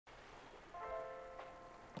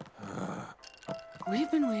We've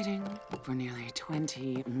been waiting for nearly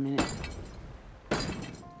 20 minutes.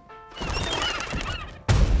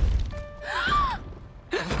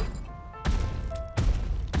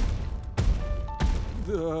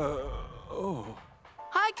 Oh.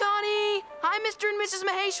 Hi, Connie! Hi, Mr. and Mrs.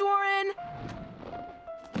 Maheshwaran!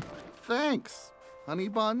 Thanks, honey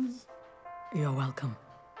buns. You're welcome,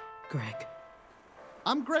 Greg.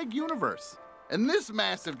 I'm Greg Universe, and this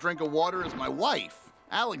massive drink of water is my wife,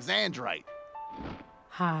 Alexandrite.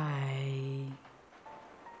 Hi.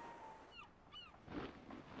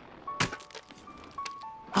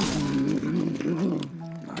 I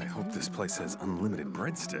hope this place has unlimited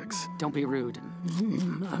breadsticks. Don't be rude.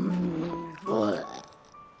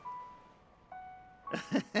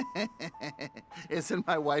 Isn't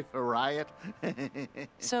my wife a riot?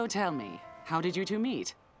 So tell me, how did you two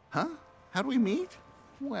meet? Huh? How do we meet?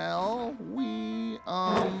 Well, we,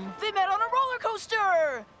 They met on a roller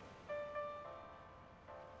coaster!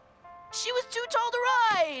 She was too tall to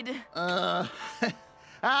ride!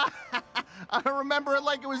 I remember it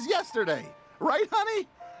like it was yesterday. Right, honey?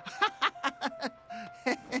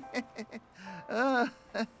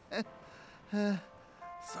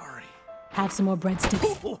 Sorry. Have some more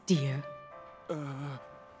breadsticks, dear.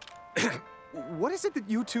 What is it that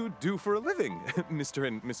you two do for a living, Mr.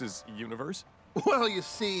 and Mrs. Universe? Well, you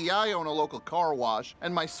see, I own a local car wash,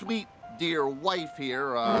 and my sweet, dear wife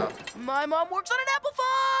here, My mom works on an apple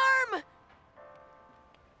farm!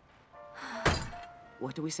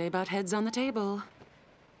 What do we say about heads on the table?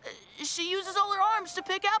 She uses all her arms to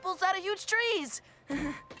pick apples out of huge trees.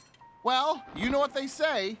 well, you know what they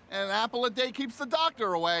say, an apple a day keeps the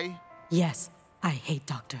doctor away. Yes, I hate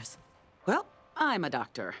doctors. Well, I'm a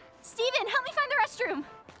doctor. Steven, help me find the restroom.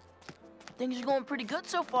 Things are going pretty good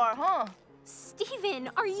so far, huh? Steven,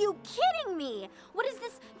 are you kidding me? What is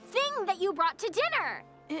this thing that you brought to dinner?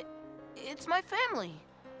 It's my family.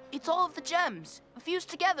 It's all of the gems, fused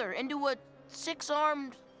together into a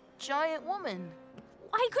 6-armed giant woman.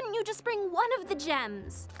 Why couldn't you just bring one of the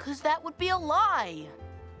gems? 'Cause that would be a lie.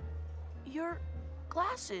 Your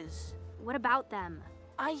glasses. What about them?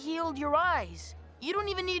 I healed your eyes. You don't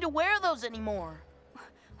even need to wear those anymore.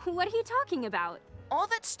 What are you talking about? All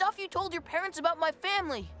that stuff you told your parents about my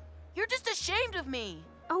family. You're just ashamed of me.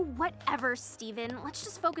 Oh, whatever, Steven. Let's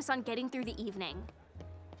just focus on getting through the evening.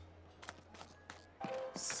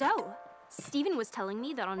 So, Steven was telling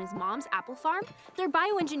me that on his mom's apple farm, they're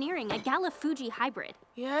bioengineering a Gala-Fuji hybrid.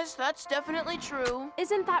 Yes, that's definitely true.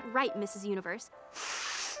 Isn't that right, Mrs. Universe?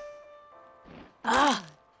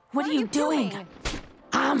 What are you doing?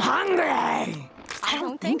 I'm hungry! I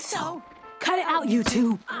don't think so. Cut it out, you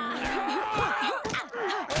two!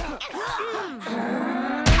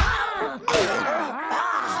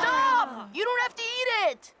 Stop! You don't have to eat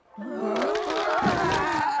it!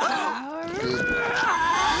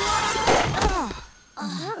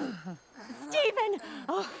 Steven!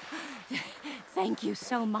 Oh, thank you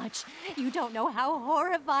so much. You don't know how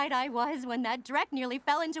horrified I was when that dreck nearly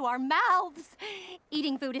fell into our mouths.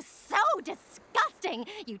 Eating food is so disgusting.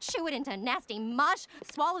 You chew it into nasty mush,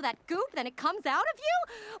 swallow that goop, then it comes out of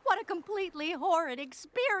you? What a completely horrid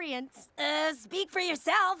experience. Speak for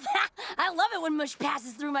yourself. I love it when mush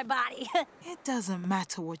passes through my body. It doesn't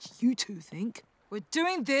matter what you two think. We're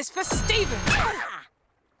doing this for Steven!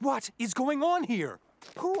 What is going on here?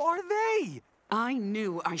 Who are they? I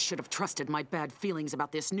knew I should have trusted my bad feelings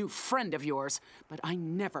about this new friend of yours, but I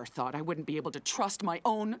never thought I wouldn't be able to trust my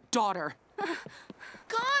own daughter.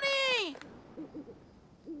 Connie!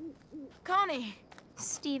 Connie!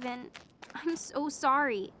 Steven, I'm so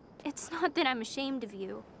sorry. It's not that I'm ashamed of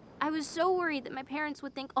you. I was so worried that my parents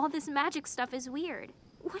would think all this magic stuff is weird.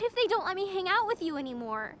 What if they don't let me hang out with you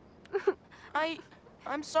anymore?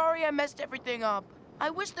 I'm sorry I messed everything up. I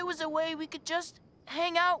wish there was a way we could just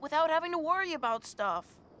hang out without having to worry about stuff.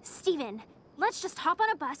 Steven, let's just hop on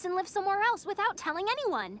a bus and live somewhere else without telling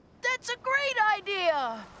anyone. That's a great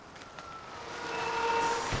idea!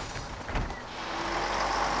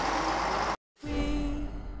 We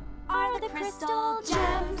are the crystal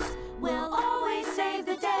gems. We'll always save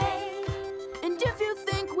the day. And if you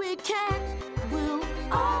think we can